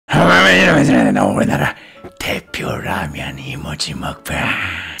이러면서 우리나라 대표 라면 이모지 먹방.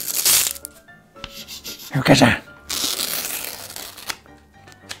 가자.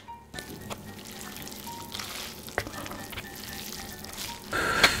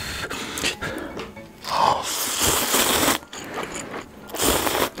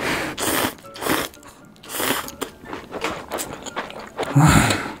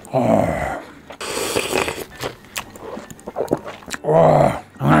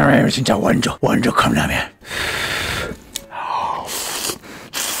 진짜 원조 컵라면.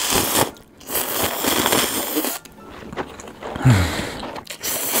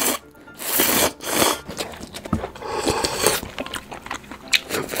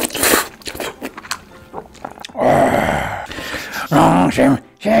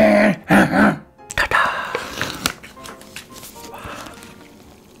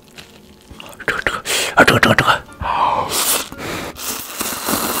 뜨거.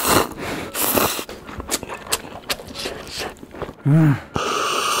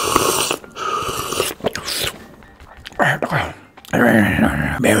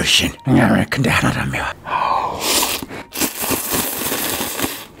 매울신. 근데 하나도 안 매워.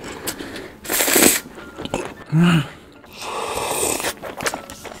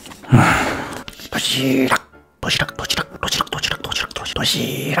 도시락.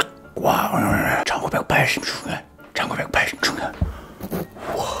 와, 오늘 1980 중에.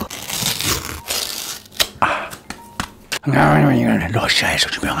 이건 러시아에서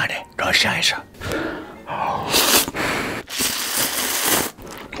유명하네. 러시아에서.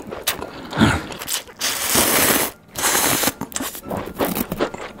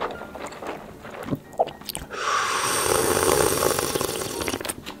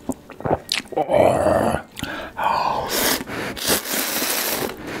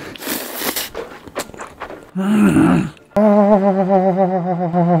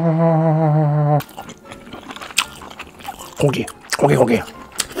 고기.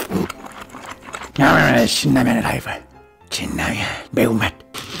 신라면의 라이벌. 진라면 매운맛.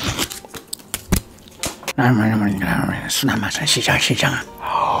 순한 맛은 시장.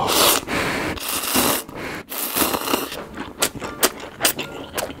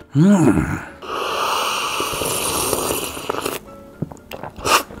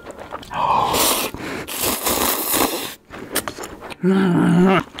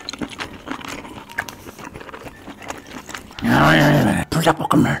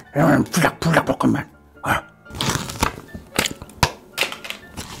 불닭볶음면. 와우.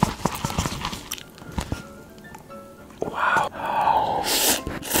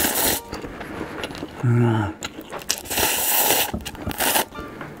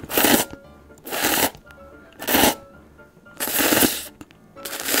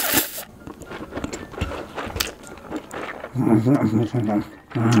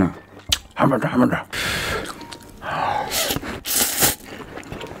 한 번 더.